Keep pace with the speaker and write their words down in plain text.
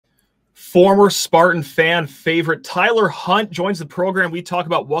Former Spartan fan favorite Tyler Hunt joins the program. We talk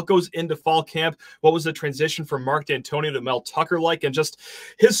about what goes into fall camp, what was the transition from Mark Dantonio to Mel Tucker like, and just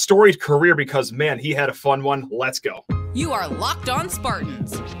his storied career because, man, he had a fun one. Let's go. You are Locked On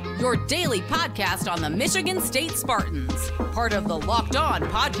Spartans, your daily podcast on the Michigan State Spartans, part of the Locked On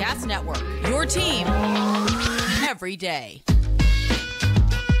Podcast Network, your team every day.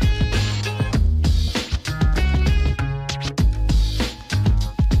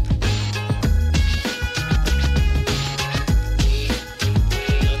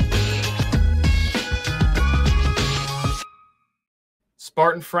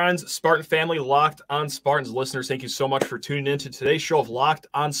 Spartan friends, Spartan family, Locked On Spartans listeners, thank you so much for tuning in to today's show of Locked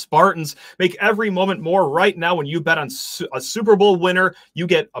On Spartans. Make every moment more. Right now, when you bet on a Super Bowl winner, you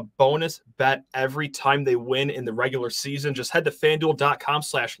get a bonus bet every time they win in the regular season. Just head to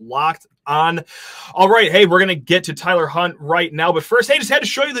FanDuel.com/LockedOn. All right, hey, we're going to get to Tyler Hunt right now. But first, hey, just had to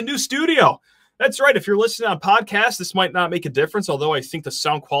show you the new studio. That's right. If you're listening on podcast, this might not make a difference, although I think the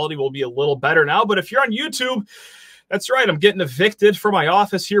sound quality will be a little better now. But if you're on YouTube, that's right. I'm getting evicted from my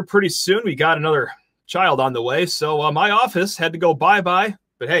office here pretty soon. We got another child on the way, so my office had to go bye-bye.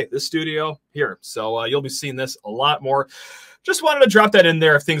 But hey, this studio here, so you'll be seeing this a lot more. Just wanted to drop that in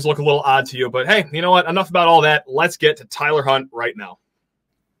there if things look a little odd to you. But hey, you know what? Enough about all that. Let's get to Tyler Hunt right now.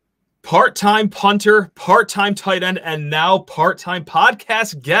 Part-time punter, part-time tight end, and now part-time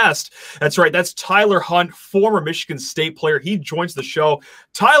podcast guest. That's right. That's Tyler Hunt, former Michigan State player. He joins the show.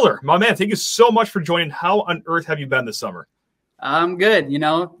 Tyler, my man, thank you so much for joining. How on earth have you been this summer? I'm good.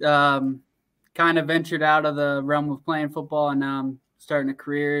 Kind of ventured out of the realm of playing football, and now I'm starting a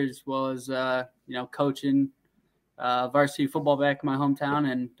career as well as, coaching varsity football back in my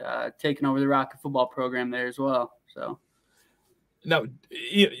hometown and taking over the Rocket football program there as well. So. Now, do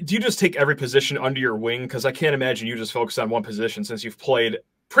you just take every position under your wing? Because I can't imagine you just focus on one position since you've played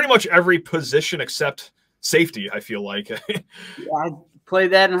pretty much every position except safety, I feel like. Yeah, I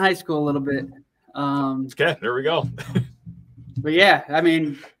played that in high school a little bit. Okay, there we go. But yeah, I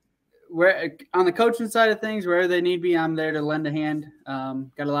mean, where on the coaching side of things, wherever they need me, I'm there to lend a hand.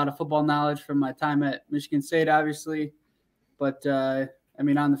 Got a lot of football knowledge from my time at Michigan State, obviously. But, on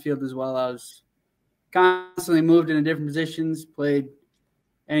the field as well, I was constantly moved into different positions, played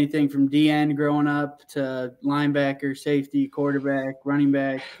anything from DN growing up to linebacker, safety, quarterback, running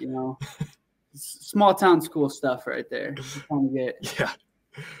back, small town school stuff right there. Yeah.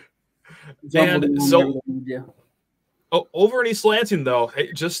 And so over in East Lansing, though,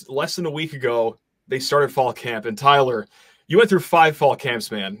 just less than a week ago, they started fall camp. And Tyler, you went through 5 fall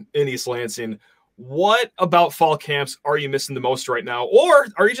camps, man, in East Lansing. What about fall camps are you missing the most right now? Or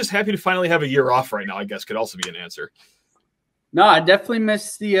are you just happy to finally have a year off right now, I guess could also be an answer. No, I definitely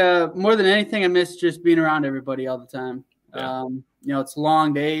miss more than anything, I miss just being around everybody all the time. Yeah. It's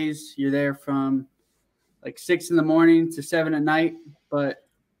long days. You're there from like 6 in the morning to 7 at night. But,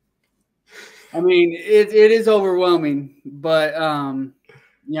 it is overwhelming. But,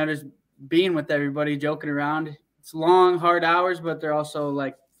 just being with everybody, joking around. It's long, hard hours, but they're also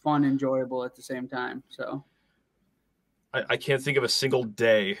like fun, enjoyable at the same time. So I can't think of a single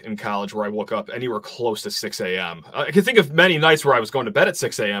day in college where I woke up anywhere close to 6 a.m. I can think of many nights where I was going to bed at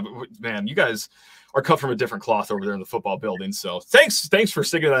 6 a.m. But man, you guys are cut from a different cloth over there in the football building. So thanks for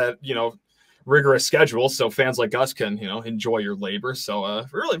sticking to that, rigorous schedule so fans like us can, enjoy your labor. So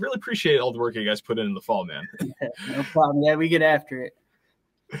really, really appreciate all the work you guys put in the fall, man. No problem. Yeah, we get after it.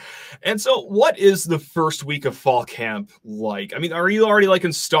 And so what is the first week of fall camp like? Are you already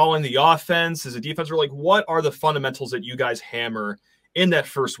installing the offense as a defense, or what are the fundamentals that you guys hammer in that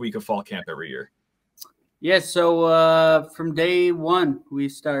first week of fall camp every year? Yeah. So from day one, we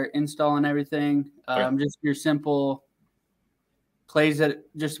start installing everything. Just your simple plays that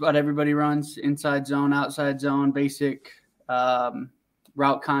just about everybody runs: inside zone, outside zone, basic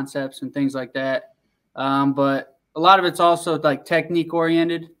route concepts and things like that. But a lot of it's also technique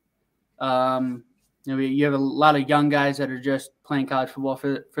oriented. You have a lot of young guys that are just playing college football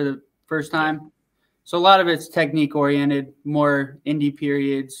for the first time. So a lot of it's technique oriented, more indie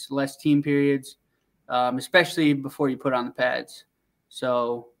periods, less team periods, especially before you put on the pads.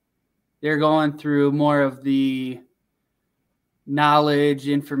 So they're going through more of the knowledge,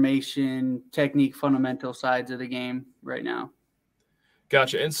 information, technique, fundamental sides of the game right now.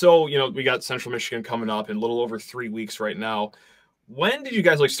 Gotcha. And so, we got Central Michigan coming up in a little over 3 weeks right now. When did you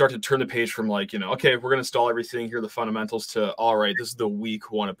guys start to turn the page from okay, we're going to install everything here, the fundamentals, to all right, this is the week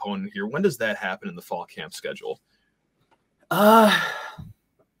 1 opponent here? When does that happen in the fall camp schedule?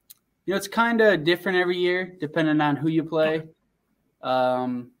 It's kind of different every year depending on who you play.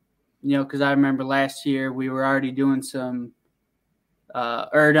 Because I remember last year we were already doing some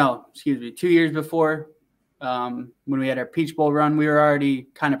or no, excuse me, 2 years before, when we had our Peach Bowl run, we were already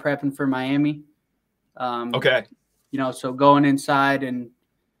kind of prepping for Miami. Okay. You know, so going inside and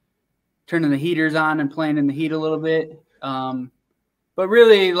turning the heaters on and playing in the heat a little bit. But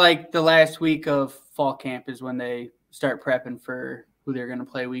really, like the last week of fall camp is when they start prepping for who they're going to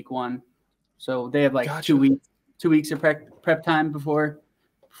play week 1. So they have like Gotcha. 2 weeks of prep time before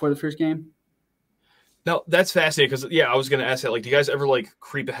the first game. No, that's fascinating because, yeah, I was going to ask that. Like, do you guys ever, like,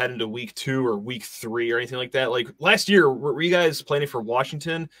 creep ahead into week 2 or week 3 or anything like that? Like, last year, were you guys planning for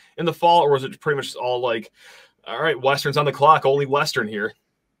Washington in the fall, or was it pretty much all like, all right, Western's on the clock, only Western here?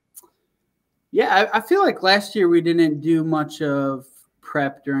 Yeah, I feel like last year we didn't do much of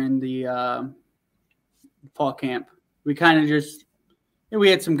prep during the fall camp. We kind of just – we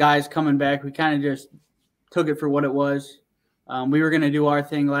had some guys coming back. We kind of just took it for what it was. We were going to do our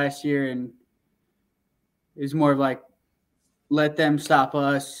thing last year, and it's more of like, let them stop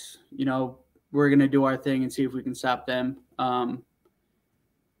us. You know, we're going to do our thing and see if we can stop them. But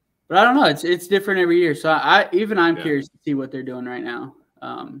I don't know. It's different every year. So I'm curious to see what they're doing right now,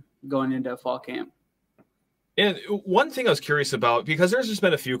 going into fall camp. And one thing I was curious about, because there's just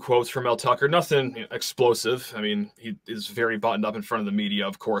been a few quotes from Mel Tucker, nothing explosive. I mean, he is very buttoned up in front of the media,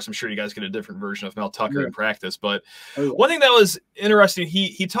 of course. I'm sure you guys get a different version of Mel Tucker in practice. But one thing that was interesting,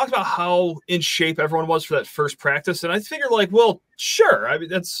 he talked about how in shape everyone was for that first practice. And I figured, like, well, sure. I mean,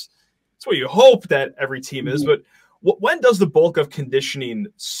 that's what you hope that every team is. But when does the bulk of conditioning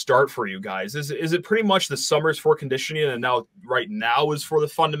start for you guys? Is it pretty much the summers for conditioning and now right now is for the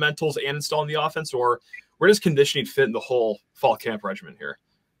fundamentals and installing the offense, or where does conditioning fit in the whole fall camp regimen here?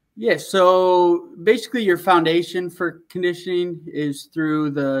 Yeah, so basically your foundation for conditioning is through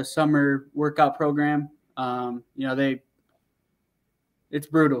the summer workout program. You know, it's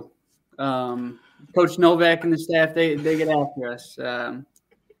brutal. Coach Novak and the staff, they get after us.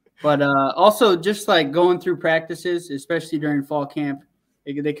 But also just like going through practices, especially during fall camp,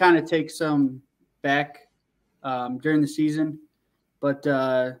 they kind of take some back during the season. But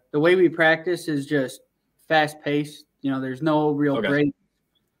the way we practice is just fast-paced. You know, there's no real break.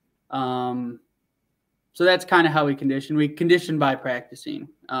 So that's kind of how we condition. We condition by practicing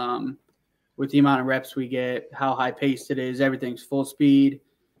with the amount of reps we get, how high-paced it is. Everything's full speed.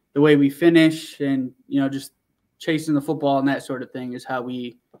 The way we finish and, you know, just chasing the football and that sort of thing is how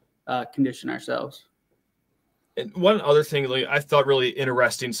we condition ourselves. And one other thing like, I thought really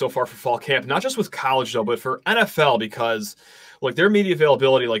interesting so far for fall camp, not just with college though, but for NFL, because like their media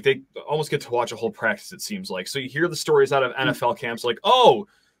availability, like they almost get to watch a whole practice, it seems like. So you hear the stories out of NFL camps like, oh,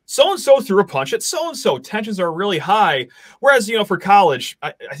 so-and-so threw a punch at so-and-so. Tensions are really high. Whereas, you know, for college,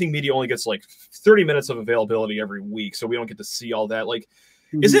 I think media only gets like 30 minutes of availability every week. So we don't get to see all that. Like,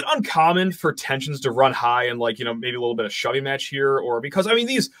 is it uncommon for tensions to run high and like, you know, maybe a little bit of shoving match here? Or because, I mean,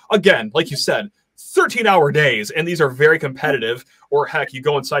 these, again, like you said, 13-hour days, and these are very competitive. Or heck, you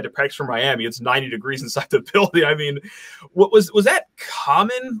go inside to practice for Miami, it's 90 degrees inside the building. I mean, what was that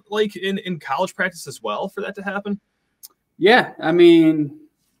common like in college practice as well for that to happen? Yeah, I mean,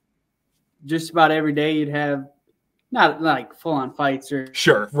 just about every day you'd have not like full-on fights or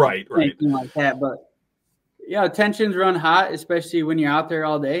anything like that, but yeah, tensions run hot, especially when you're out there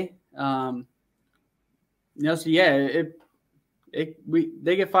all day. You know, so yeah,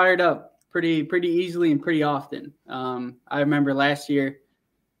 they get fired up pretty easily and pretty often. I remember last year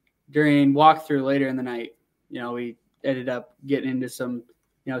during walkthrough later in the night, you know, we ended up getting into some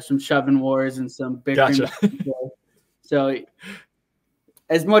shoving wars and some bickering. Gotcha. So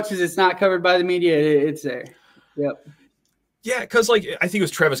as much as it's not covered by the media, it's there. Yep. Yeah, because like I think it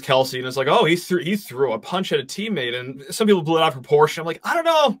was Travis Kelce, and it's like, oh, he threw a punch at a teammate, and some people blew it out of proportion. I'm like, I don't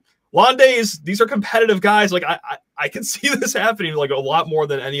know. Lawn days, these are competitive guys. Like I can see this happening like a lot more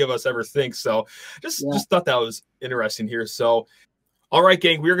than any of us ever think. So just thought that was interesting here. So all right,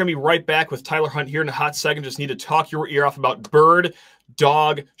 gang, we're gonna be right back with Tyler Hunt here in a hot second. Just need to talk your ear off about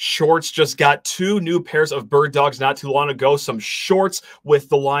Bird-Dog shorts. Just got 2 new pairs of Bird-Dogs not too long ago. Some shorts with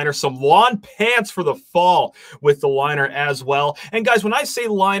the liner, some lawn pants for the fall with the liner as well. And guys, when I say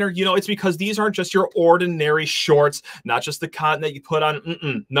liner, you know, it's because these aren't just your ordinary shorts, not just the cotton that you put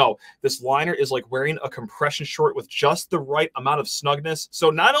on. No, this liner is like wearing a compression short with just the right amount of snugness. So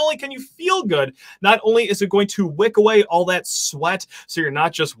not only can you feel good, not only is it going to wick away all that sweat, so you're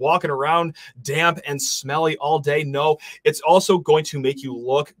not just walking around damp and smelly all day. No, it's also going to make you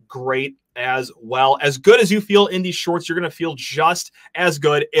look great as well. As good as you feel in these shorts, you're going to feel just as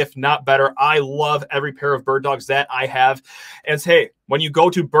good, if not better. I love every pair of Bird-Dogs that I have. And hey, When you go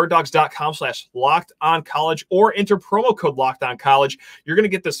to birddogs.com/lockedoncollege or enter promo code lockedoncollege, you're going to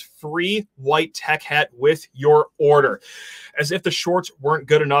get this free white tech hat with your order. As if the shorts weren't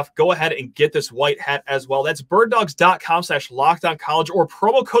good enough, go ahead and get this white hat as well. That's birddogs.com/lockedoncollege or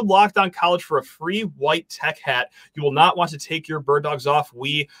promo code lockedoncollege for a free white tech hat. You will not want to take your Bird Dogs off.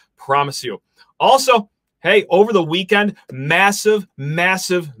 We promise you. Also, hey, over the weekend, massive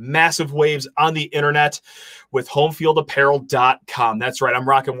waves on the internet with homefieldapparel.com. That's right. I'm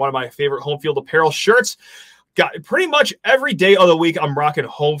rocking one of my favorite home field apparel shirts. Got pretty much every day of the week, I'm rocking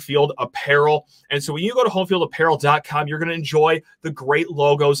home field apparel. And so when you go to homefieldapparel.com, you're going to enjoy the great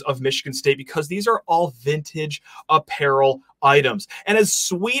logos of Michigan State because these are all vintage apparel items. And as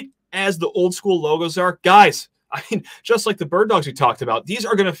sweet as the old school logos are, guys, I mean, just like the Bird Dogs we talked about, these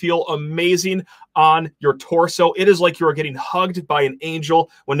are going to feel amazing on your torso. It is like you are getting hugged by an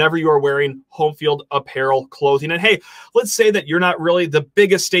angel whenever you are wearing home field apparel clothing. And hey, let's say that you're not really the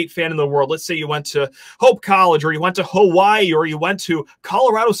biggest State fan in the world. Let's say you went to Hope College or you went to Hawaii or you went to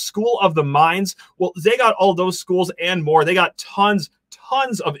Colorado School of the Mines. Well, they got all those schools and more. They got tons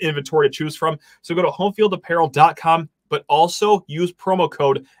of inventory to choose from. So go to homefieldapparel.com. But also use promo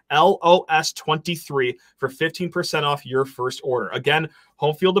code LOS23 for 15% off your first order. Again,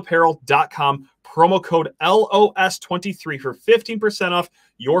 homefieldapparel.com, promo code LOS23 for 15% off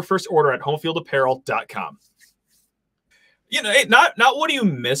your first order at homefieldapparel.com. You know, not what do you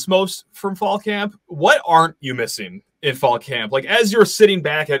miss most from fall camp? What aren't you missing in fall camp? Like as you're sitting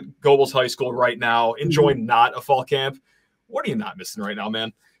back at Goebbels High School right now, enjoying not a fall camp, what are you not missing right now,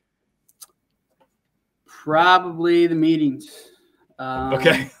 man? Probably the meetings.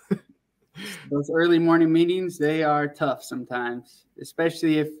 Okay. Those early morning meetings, they are tough sometimes,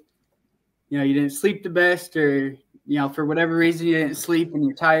 especially if, you know, you didn't sleep the best or, you know, for whatever reason you didn't sleep and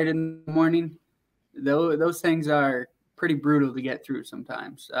you're tired in the morning. Those things are pretty brutal to get through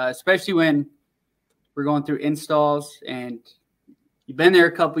sometimes, especially when we're going through installs and you've been there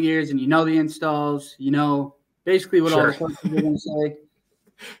a couple years and you know the installs, you know basically what all the coaches are going to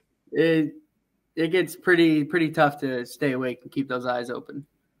say. It gets pretty tough to stay awake and keep those eyes open.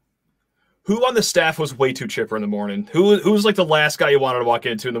 Who on the staff was way too chipper in the morning? Who's like the last guy you wanted to walk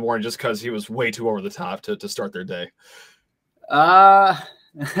into in the morning just because he was way too over the top to start their day? Let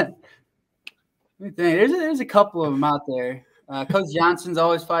me think. There's a couple of them out there. Coach Johnson's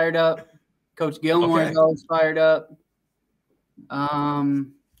always fired up. Coach Gilmore is always fired up.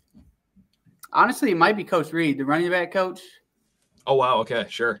 Honestly, it might be Coach Reed, the running back coach. Oh wow, okay,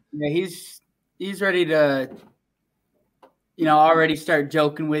 sure. Yeah, he's ready to, you know, already start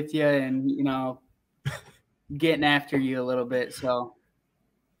joking with you and, you know, getting after you a little bit. So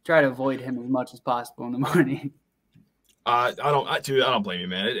try to avoid him as much as possible in the morning. I don't blame you,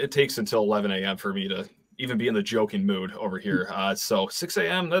 man. It takes until 11 a.m. for me to even be in the joking mood over here. So 6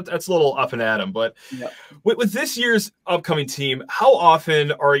 a.m., that's a little up and at 'em. But yeah. With this year's upcoming team, how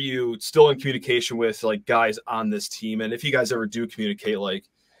often are you still in communication with like guys on this team? And if you guys ever do communicate, like,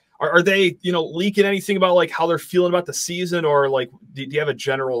 are they, you know, leaking anything about like how they're feeling about the season, or like do you have a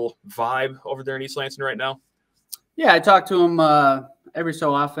general vibe over there in East Lansing right now? Yeah, I talk to them every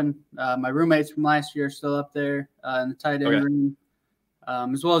so often. My roommates from last year are still up there in the tight end room,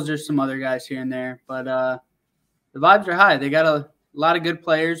 as well as there's some other guys here and there. But the vibes are high. They got a lot of good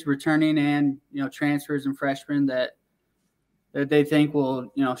players returning and, you know, transfers and freshmen that they think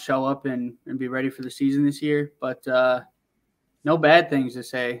will, you know, show up and be ready for the season this year. But no bad things to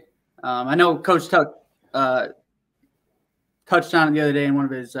say. I know Coach Tuck touched on it the other day in one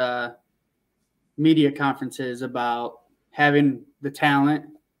of his media conferences about having the talent,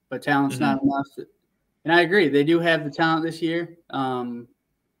 but talent's not enough. And I agree. They do have the talent this year. You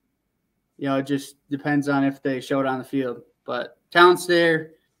know, it just depends on if they show it on the field. But talent's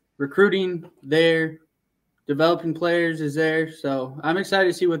there, recruiting there, developing players is there. So I'm excited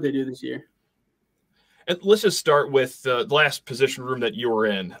to see what they do this year. And let's just start with the last position room that you were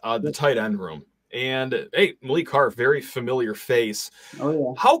in, the tight end room. And, hey, Maliq Carr, very familiar face. Oh,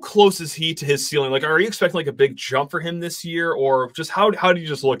 yeah. How close is he to his ceiling? Like, are you expecting, like, a big jump for him this year? Or just how do you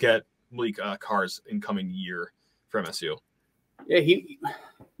just look at Maliq Carr's incoming year for MSU? Yeah,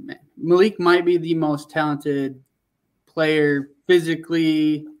 Maliq might be the most talented player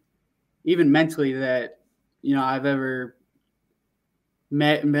physically, even mentally, that, you know, I've ever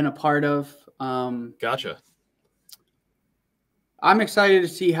met and been a part of. Gotcha. I'm excited to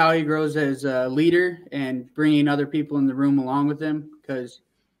see how he grows as a leader and bringing other people in the room along with him because,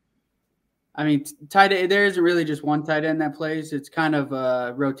 I mean, tight end, there isn't really just one tight end that plays. It's kind of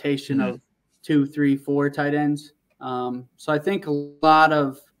a rotation of 2, 3, 4 tight ends. So I think a lot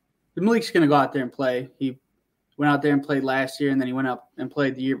of – Maliq's going to go out there and play. He went out there and played last year, and then he went up and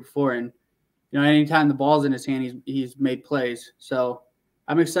played the year before. And, anytime the ball's in his hand, he's made plays. So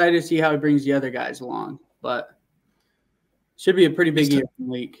I'm excited to see how he brings the other guys along. But should be a pretty big year from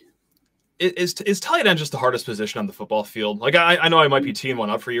Maliq. Is tight end just the hardest position on the football field? Like, I know I might be teeing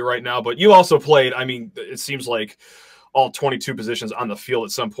one up for you right now, but you also played, I mean, it seems like all 22 positions on the field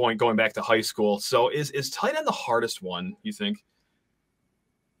at some point going back to high school. So is tight end the hardest one, you think?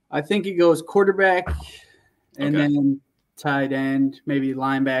 I think it goes quarterback and then tight end, maybe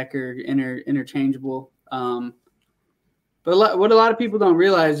linebacker, interchangeable. But what a lot of people don't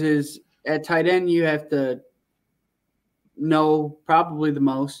realize is at tight end, you have to know probably the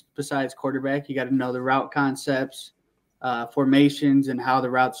most besides quarterback. You got to know the route concepts, formations, and how the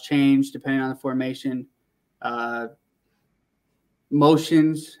routes change depending on the formation,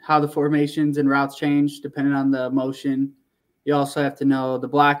 motions, how the formations and routes change depending on the motion. You also have to know the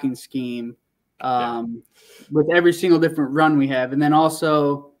blocking scheme with every single different run we have, and then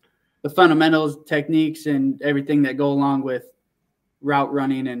also the fundamentals, techniques, and everything that go along with route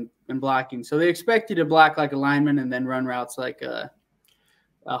running and blocking. So they expect you to block like a lineman and then run routes like a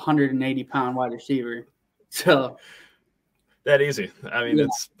 180-pound wide receiver. So that easy. I mean,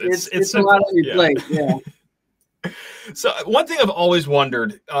 it's a lot on your plate. Yeah. So one thing I've always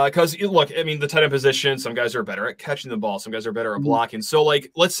wondered, because look, I mean, the tight end position, some guys are better at catching the ball, some guys are better at blocking. So, like,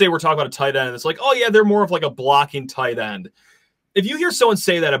 let's say we're talking about a tight end, and it's like, oh yeah, they're more of like a blocking tight end. If you hear someone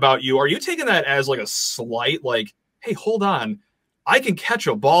say that about you, are you taking that as like a slight, like, hey, hold on, I can catch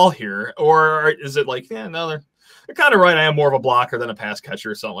a ball here? Or is it like, yeah, no, they're kind of right. I am more of a blocker than a pass catcher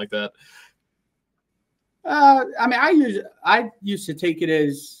or something like that. I mean, I used to take it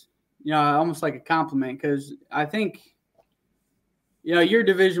as, almost like a compliment, because I think, you're a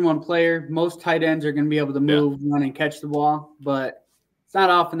Division I player. Most tight ends are going to be able to move, run, and catch the ball, but it's not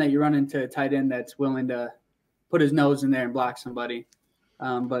often that you run into a tight end that's willing to put his nose in there and block somebody.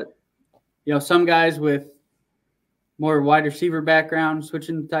 But some guys with more wide receiver background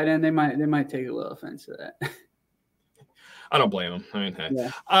switching to tight end, they might take a little offense to that. I don't blame them. I mean,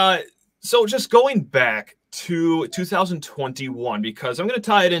 hey. So just going back to 2021, because I'm going to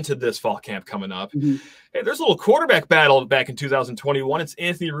tie it into this fall camp coming up. Hey, there's a little quarterback battle back in 2021. It's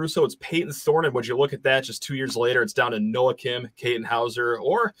Anthony Russo, it's Payton Thorne, and would you look at that, just 2 years later, it's down to Noah Kim, Caden Hauser,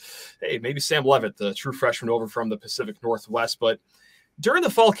 or hey, maybe Sam Levitt, the true freshman over from the Pacific Northwest. But during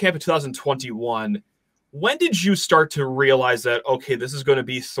the fall camp of 2021, when did you start to realize that, okay, this is going to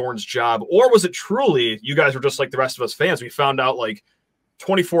be Thorne's job? Or was it truly, you guys were just like the rest of us fans, we found out like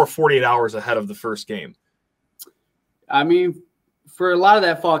 24, 48 hours ahead of the first game? I mean, for a lot of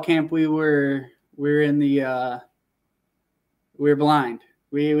that fall camp, we were blind.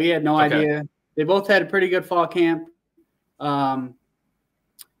 We had no idea. They both had a pretty good fall camp.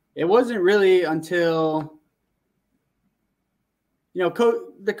 It wasn't really until,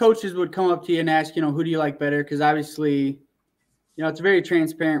 the coaches would come up to you and ask, who do you like better? Because obviously, it's a very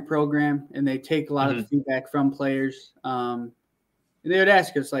transparent program, and they take a lot of the feedback from players. And they would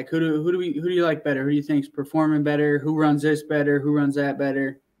ask us, like, who do you like better? Who do you think's performing better? Who runs this better? Who runs that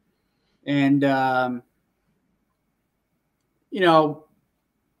better? And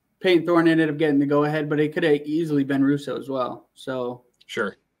Payton Thorne ended up getting the go ahead, but it could have easily been Russo as well. So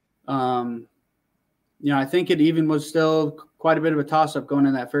sure. I think it even was still quite a bit of a toss up going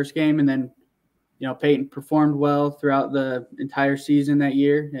in that first game, and then Payton performed well throughout the entire season that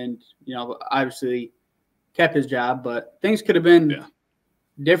year, and obviously kept his job, but things could have been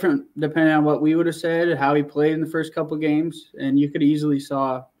different depending on what we would have said, how he played in the first couple of games, and you could easily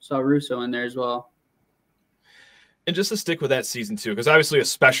saw Russo in there as well. And just to stick with that season too, because obviously a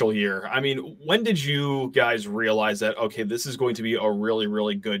special year. I mean, when did you guys realize that, okay, this is going to be a really,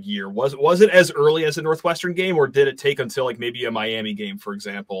 really good year? Was it as early as a Northwestern game, or did it take until like maybe a Miami game, for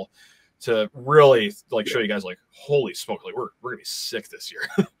example, to really like show you guys like, holy smoke, like we're gonna be sick this year?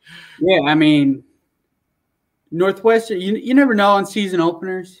 Yeah, I mean, Northwestern, you never know on season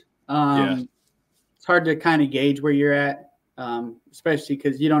openers. It's hard to kind of gauge where you're at, especially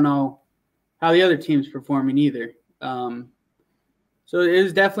because you don't know how the other team's performing either. So it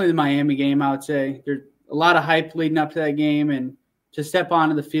was definitely the Miami game, I would say. There's a lot of hype leading up to that game, and to step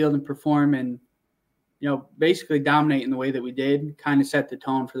onto the field and perform and, basically dominate in the way that we did kind of set the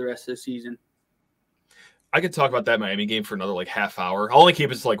tone for the rest of the season. I could talk about that Miami game for another like half hour. I'll only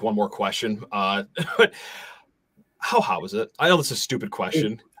keep it to like one more question. But how hot was it? I know this is a stupid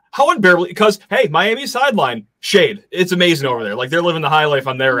question. How unbearably, because, hey, Miami sideline, shade. It's amazing over there. Like, they're living the high life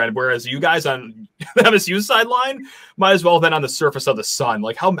on their end, whereas you guys on the MSU sideline might as well have been on the surface of the sun.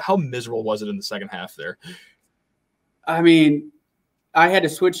 Like, how miserable was it in the second half there? I mean, I had to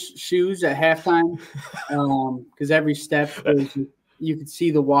switch shoes at halftime because every step you could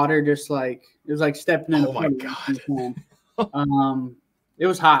see the water just like it was like stepping in a my pool. God. It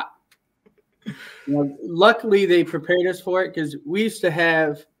was hot. Luckily they prepared us for it because we used to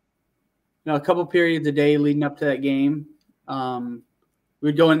have a couple periods a day leading up to that game.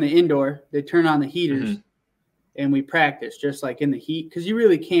 We'd go in the indoor, they turn on the heaters, and we practice just like in the heat because you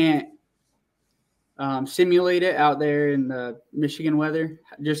really can't simulate it out there in the Michigan weather,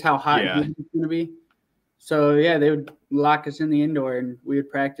 just how hot it's going to be. So, yeah, they would lock us in the indoor, and we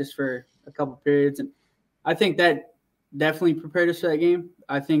would practice for a couple periods. And I think that definitely prepared us for that game.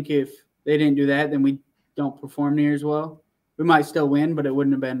 I think if they didn't do that, then we don't perform near as well. We might still win, but it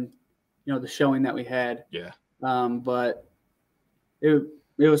wouldn't have been, the showing that we had. Yeah. But it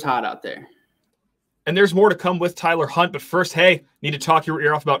was hot out there. And there's more to come with Tyler Hunt. But first, hey, need to talk your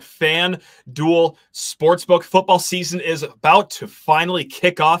ear off about FanDuel Sportsbook. Football season is about to finally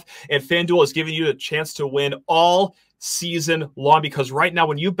kick off, and FanDuel is giving you a chance to win all season long because right now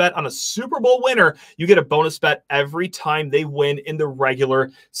when you bet on a Super Bowl winner, you get a bonus bet every time they win in the regular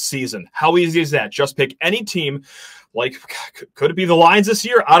season. How easy is that? Just pick any team. Like, could it be the Lions this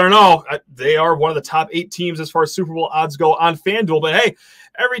year? I don't know. They are one of the top 8 teams as far as Super Bowl odds go on FanDuel. But, hey,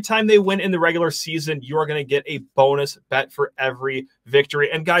 every time they win in the regular season, you are going to get a bonus bet for every victory.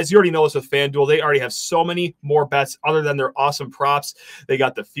 And, guys, you already know this with FanDuel. They already have so many more bets other than their awesome props. They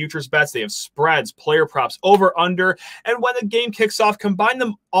got the futures bets. They have spreads, player props, over, under. And when the game kicks off, combine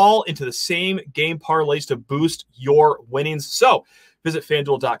them all into the same game parlays to boost your winnings. So, visit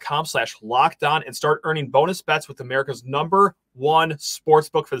FanDuel.com/lockedon and start earning bonus bets with America's #1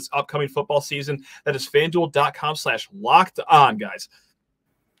 sportsbook for this upcoming football season. That is FanDuel.com/lockedon, guys.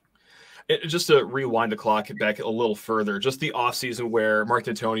 Just to rewind the clock back a little further, just the offseason where Mark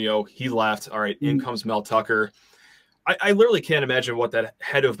Dantonio, he left. All right, in comes Mel Tucker. I literally can't imagine what that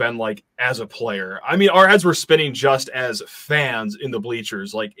had to have been like as a player. I mean, our heads were spinning just as fans in the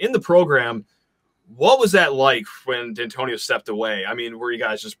bleachers. Like, in the program, what was that like when Dantonio stepped away? I mean, were you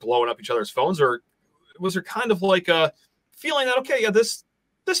guys just blowing up each other's phones, or was there kind of like a feeling that, okay, yeah, this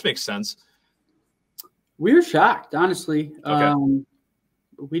makes sense? We were shocked, honestly. Okay.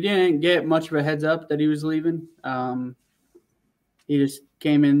 We didn't get much of a heads up that he was leaving. He just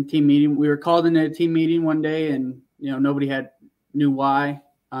came in team meeting. We were called into a team meeting one day, and nobody knew why.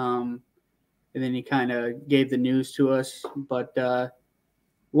 And then he kind of gave the news to us, but.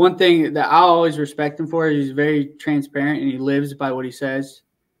 One thing that I'll always respect him for is he's very transparent and he lives by what he says.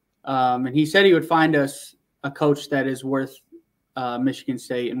 And he said he would find us a coach that is worth Michigan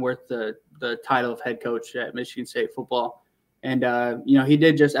State and worth the title of head coach at Michigan State football. And, he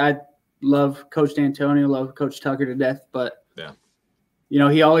did just – I love Coach Dantonio, love Coach Tucker to death. But,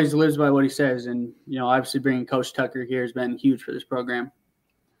 he always lives by what he says. And, obviously bringing Coach Tucker here has been huge for this program.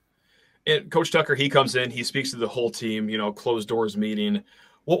 And Coach Tucker, he comes in, he speaks to the whole team, closed doors meeting.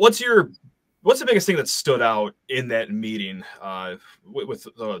 What's the biggest thing that stood out in that meeting with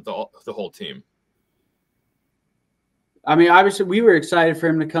the whole team? I mean, obviously, we were excited for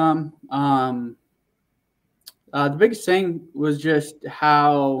him to come. The biggest thing was just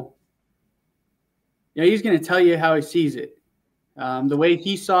how he's going to tell you how he sees it. The way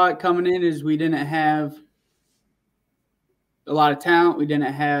he saw it coming in is we didn't have a lot of talent. We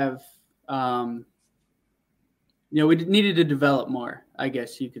didn't have we needed to develop more, I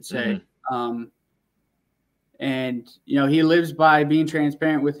guess you could say. And he lives by being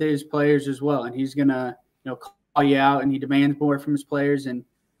transparent with his players as well. And he's going to, call you out, and he demands more from his players. And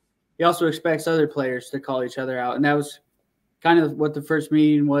he also expects other players to call each other out. And that was kind of what the first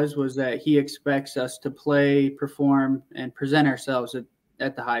meeting was that he expects us to play, perform, and present ourselves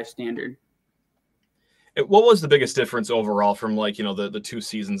at the highest standard. What was the biggest difference overall from the 2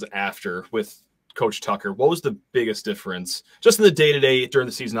 seasons after with Coach Tucker? What was the biggest difference just in the day-to-day during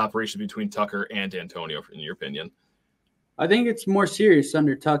the season operation between Tucker and Dantonio, in your opinion? I think it's more serious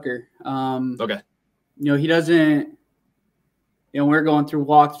under Tucker. Okay. He doesn't, we're going through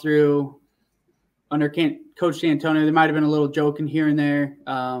walkthrough under Coach Dantonio. There might have been a little joking here and there,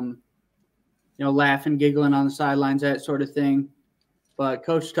 laughing, giggling on the sidelines, that sort of thing. But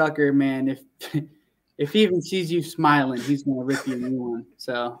Coach Tucker, man, if he even sees you smiling, he's going to rip you a new one.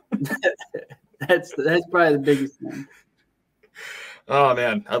 So that's probably the biggest thing. Oh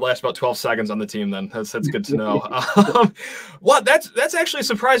man, I'd last about 12 seconds on the team then. That's good to know. That's actually a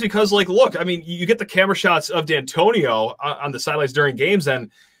surprise because, look, I mean, you get the camera shots of Dantonio on the sidelines during games,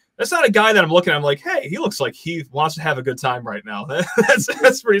 and That's not a guy that I'm looking at. I'm like, hey, he looks like he wants to have a good time right now.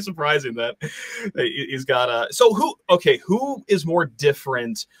 That's pretty surprising that he's got a. So who is more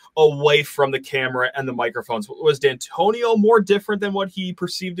different away from the camera and the microphones? Was Dantonio more different than what he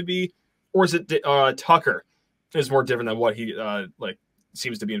perceived to be, or is it Tucker is more different than what he like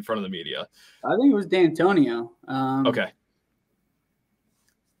seems to be in front of the media? I think it was Dantonio. Okay.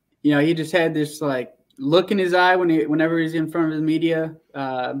 You know, he just had this like look in his eye whenever he's in front of the media.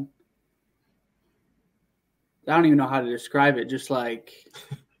 I don't even know how to describe it. Just like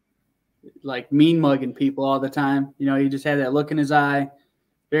mean mugging people all the time. You know, he just had that look in his eye,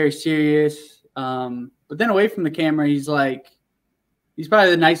 very serious. But then away from the camera, he's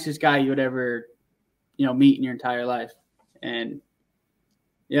probably the nicest guy you would ever, you know, meet in your entire life. And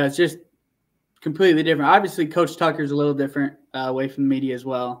yeah, it's just completely different. Obviously, Coach Tucker's a little different away from the media as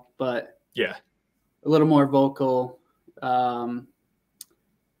well, but yeah, a little more vocal, a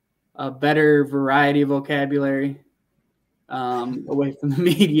better variety of vocabulary away from the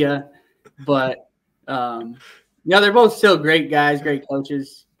media. But, they're both still great guys, great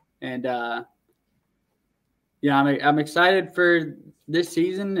coaches. And, I'm excited for this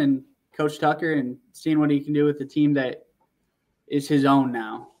season and Coach Tucker and seeing what he can do with the team that is his own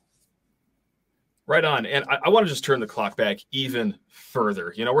now. Right on. And I want to just turn the clock back even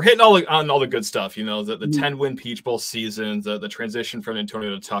further. You know, we're hitting on all the good stuff, you know, the 10-win Peach Bowl season, the transition from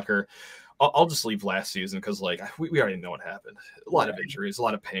Antonio to Tucker. I'll just leave last season because, like, we already know what happened. A lot of injuries, a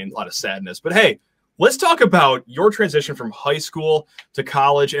lot of pain, a lot of sadness. But, hey, let's talk about your transition from high school to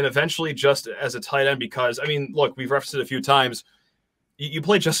college and eventually just as a tight end because, I mean, look, we've referenced it a few times. You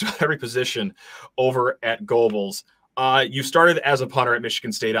played just about every position over at Goebels. You started as a punter at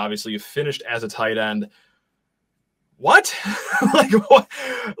Michigan State. Obviously, you finished as a tight end. What? What?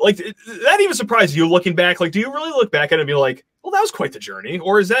 Like, that even surprised you looking back? Like, do you really look back at it and be like, well, that was quite the journey?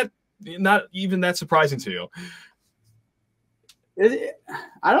 Or is that not even that surprising to you?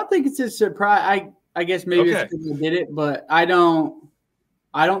 I don't think it's a surprise. I guess maybe it's because I did it, but I don't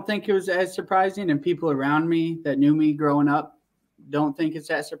think it was as surprising. And people around me that knew me growing up don't think it's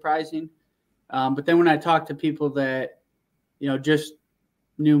that surprising. But then when I talk to people that, you know, just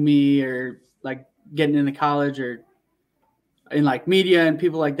knew me or like getting into college or in like media and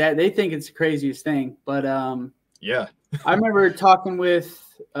people like that, they think it's the craziest thing. But yeah, I remember talking with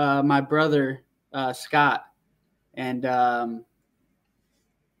my brother, Scott, and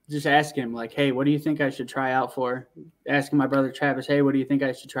just asking him like, hey, what do you think I should try out for? Asking my brother Travis, hey, what do you think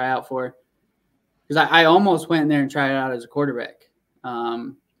I should try out for? Because I almost went in there and tried it out as a quarterback.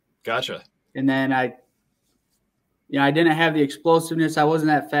 Gotcha. And then I didn't have the explosiveness. I wasn't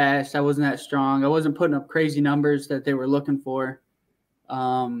that fast. I wasn't that strong. I wasn't putting up crazy numbers that they were looking for.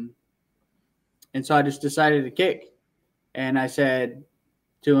 And so I just decided to kick. And I said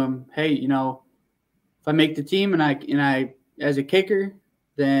to him, hey, you know, if I make the team and I as a kicker,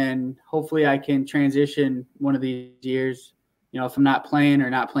 then hopefully I can transition one of these years. You know, if I'm not playing or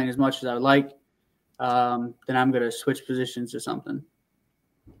not playing as much as I would like, then I'm going to switch positions or something.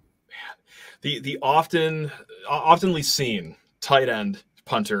 The oftenly seen tight end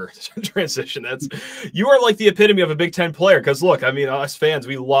punter transition. You are like the epitome of a Big Ten player. Because look, I mean, us fans,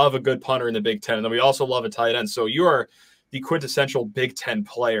 we love a good punter in the Big Ten, and then we also love a tight end. So you are the quintessential Big Ten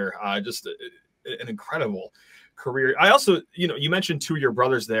player. Just an incredible career. I also, you know, you mentioned two of your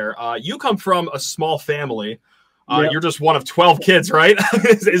brothers there. You come from a small family. Yep. You're just one of 12 kids, right?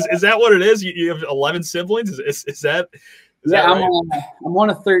 is that what it is? You have 11 siblings? Is that? Yeah, right? I'm one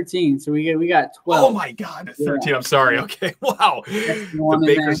of 13, so we got 12. Oh my God, 13. Yeah. I'm sorry. Okay, wow, the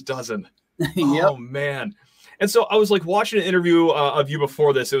baker's dozen. Yep. Oh man. And so I was like watching an interview of you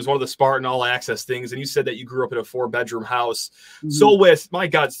before this. It was one of the Spartan All Access things, and you said that you grew up in a 4-bedroom house. Mm-hmm. So with, my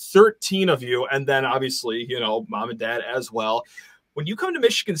God, 13 of you, and then obviously, you know, mom and dad as well. When you come to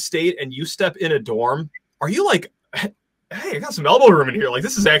Michigan State and you step in a dorm, are you like, hey, I got some elbow room in here. Like,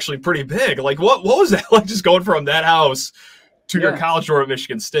 this is actually pretty big. Like, what was that like, just going from that house to your college dorm at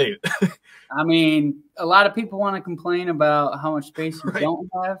Michigan State? I mean, a lot of people want to complain about how much space you don't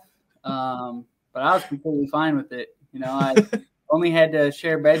have. But I was completely fine with it. You know, I only had to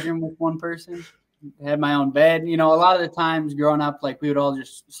share a bedroom with one person, had my own bed. You know, a lot of the times growing up, like, we would all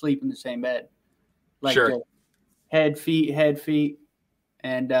just sleep in the same bed. Like, sure. Head, feet.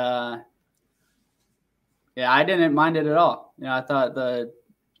 And, yeah, I didn't mind it at all. You know, I thought I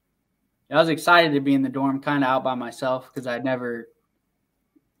was excited to be in the dorm kind of out by myself because I'd never,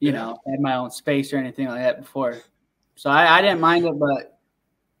 you know, had my own space or anything like that before. So I didn't mind it,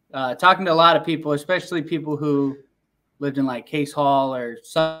 but talking to a lot of people, especially people who lived in like Case Hall or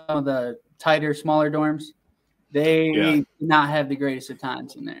some of the tighter, smaller dorms, They did not have the greatest of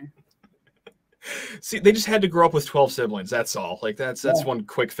times in there. See, they just had to grow up with 12 siblings. That's all. Like that's one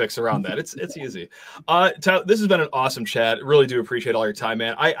quick fix around that. It's easy. Tyler, this has been an awesome chat. Really do appreciate all your time,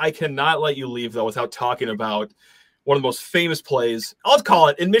 man. I cannot let you leave though without talking about one of the most famous plays, I'll call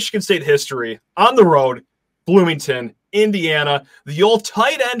it, in Michigan State history, on the road, Bloomington, Indiana, the old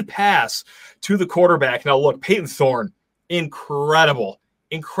tight end pass to the quarterback. Now look, Payton Thorne, incredible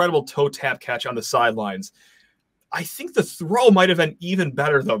toe tap catch on the sidelines. I think the throw might have been even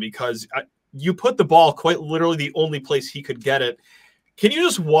better though, because you put the ball quite literally the only place he could get it. Can you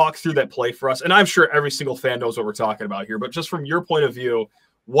just walk through that play for us? And I'm sure every single fan knows what we're talking about here, but just from your point of view,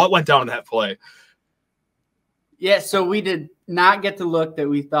 what went down in that play? Yeah, so we did not get the look that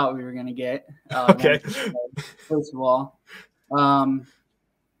we thought we were going to get. Okay. First of all. And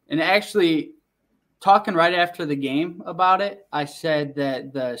actually, talking right after the game about it, I said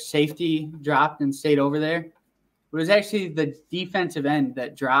that the safety dropped and stayed over there. It was actually the defensive end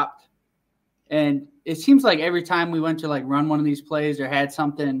that dropped. And it seems like every time we went to like run one of these plays or had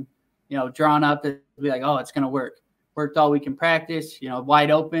something, drawn up that be like, oh, it's going to work. Worked all week in practice,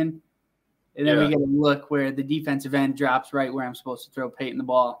 wide open. And then we get a look where the defensive end drops right where I'm supposed to throw Payton the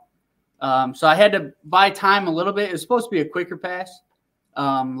ball. So I had to buy time a little bit. It was supposed to be a quicker pass.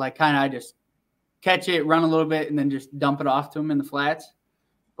 I just catch it, run a little bit, and then just dump it off to him in the flats.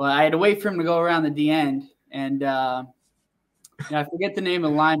 But I had to wait for him to go around the D end. And I forget the name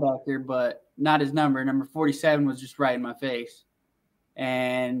of the linebacker, but not his number. Number 47 was just right in my face.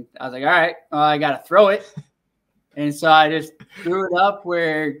 And I was like, all right, I got to throw it. And so I just threw it up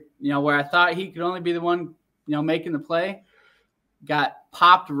where I thought he could only be the one, making the play. Got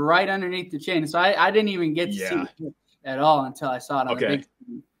popped right underneath the chin. So I didn't even get to see it at all until I saw it on the big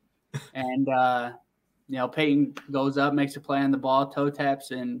screen. And, Payton goes up, makes a play on the ball, toe taps,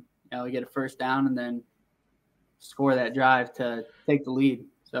 and, we get a first down and then score that drive to take the lead.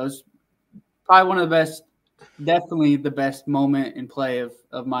 So it was probably one of the best, definitely the best moment in play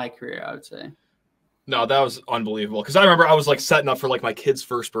of my career, I would say. No, that was unbelievable. Because I remember I was like setting up for like my kid's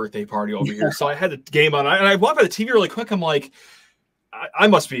first birthday party over here. So I had the game on, and I walked by the TV really quick. I'm like, I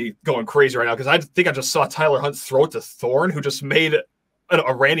must be going crazy right now because I think I just saw Tyler Hunt throw it to Thorne, who just made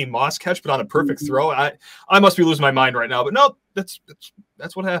a Randy Moss catch, but on a perfect throw. I must be losing my mind right now. But no, that's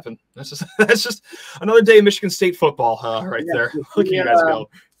what happened. That's just another day of Michigan State football right there. Look at you guys go.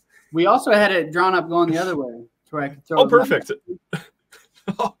 We also had it drawn up going the other way to where I could throw. Oh, perfect.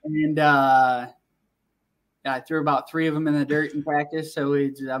 And I threw about 3 of them in the dirt in practice. So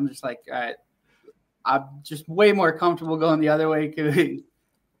I'm just like, all right, I'm just way more comfortable going the other way. Can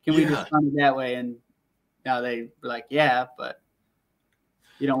we just run it that way? And they were like, yeah, but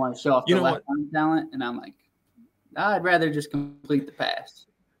you don't want to show off the left arm talent. And I'm like, I'd rather just complete the pass.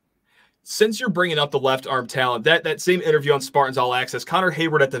 Since you're bringing up the left arm talent, that same interview on Spartans All Access, Connor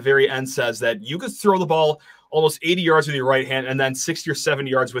Hayward at the very end says that you could throw the ball almost 80 yards with your right hand and then 60 or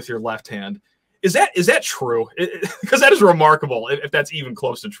 70 yards with your left hand. Is that true? Because that is remarkable if that's even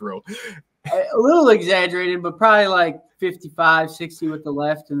close to true. A little exaggerated, but probably like 55, 60 with the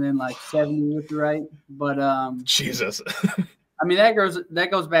left and then like 70 with the right. But Jesus. I mean, that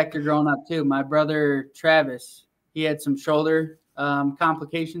goes back to growing up too. My brother Travis, he had some shoulder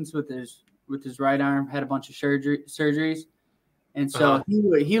complications with his right arm, had a bunch of surgeries. And so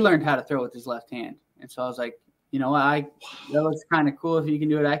he learned how to throw with his left hand. And so I was like, that looks kind of cool. If you can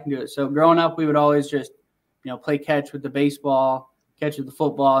do it, I can do it. So growing up, we would always just, play catch with the baseball, catch with the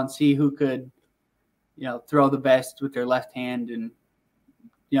football, and see who could, throw the best with their left hand. And,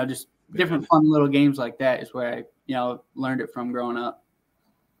 just different fun little games like that is where I, learned it from growing up.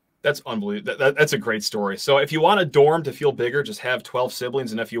 That's unbelievable. That's a great story. So if you want a dorm to feel bigger, just have 12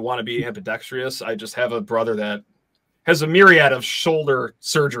 siblings. And if you want to be ambidextrous, I just have a brother that has a myriad of shoulder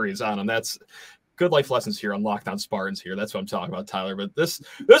surgeries on him. That's good life lessons here on Lockdown Spartans here. That's what I'm talking about, Tyler. But this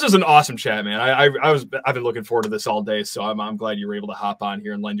is an awesome chat, man. I've been looking forward to this all day, so I'm glad you were able to hop on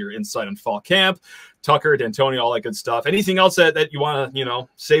here and lend your insight on fall camp, Tucker, Dantonio, all that good stuff. Anything else that you want to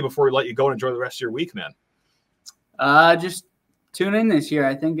say before we let you go and enjoy the rest of your week, man? Just tune in this year.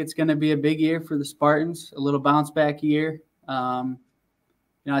 I think it's going to be a big year for the Spartans, a little bounce back year.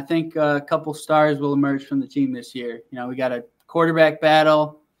 I think a couple stars will emerge from the team this year. We got a quarterback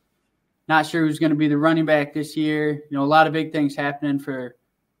battle. Not sure who's going to be the running back this year. A lot of big things happening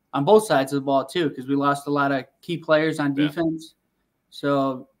on both sides of the ball too, because we lost a lot of key players on defense.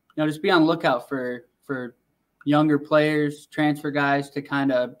 So, just be on the lookout for younger players, transfer guys to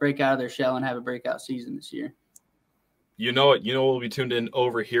kind of break out of their shell and have a breakout season this year. You know it. You know we'll be tuned in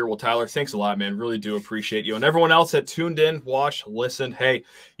over here. Well, Tyler, thanks a lot, man. Really do appreciate you. And everyone else that tuned in, watched, listened. Hey,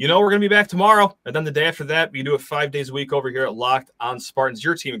 we're going to be back tomorrow. And then the day after that, we do it 5 days a week over here at Locked on Spartans,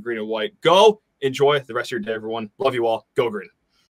 your team in green and white. Go enjoy the rest of your day, everyone. Love you all. Go green.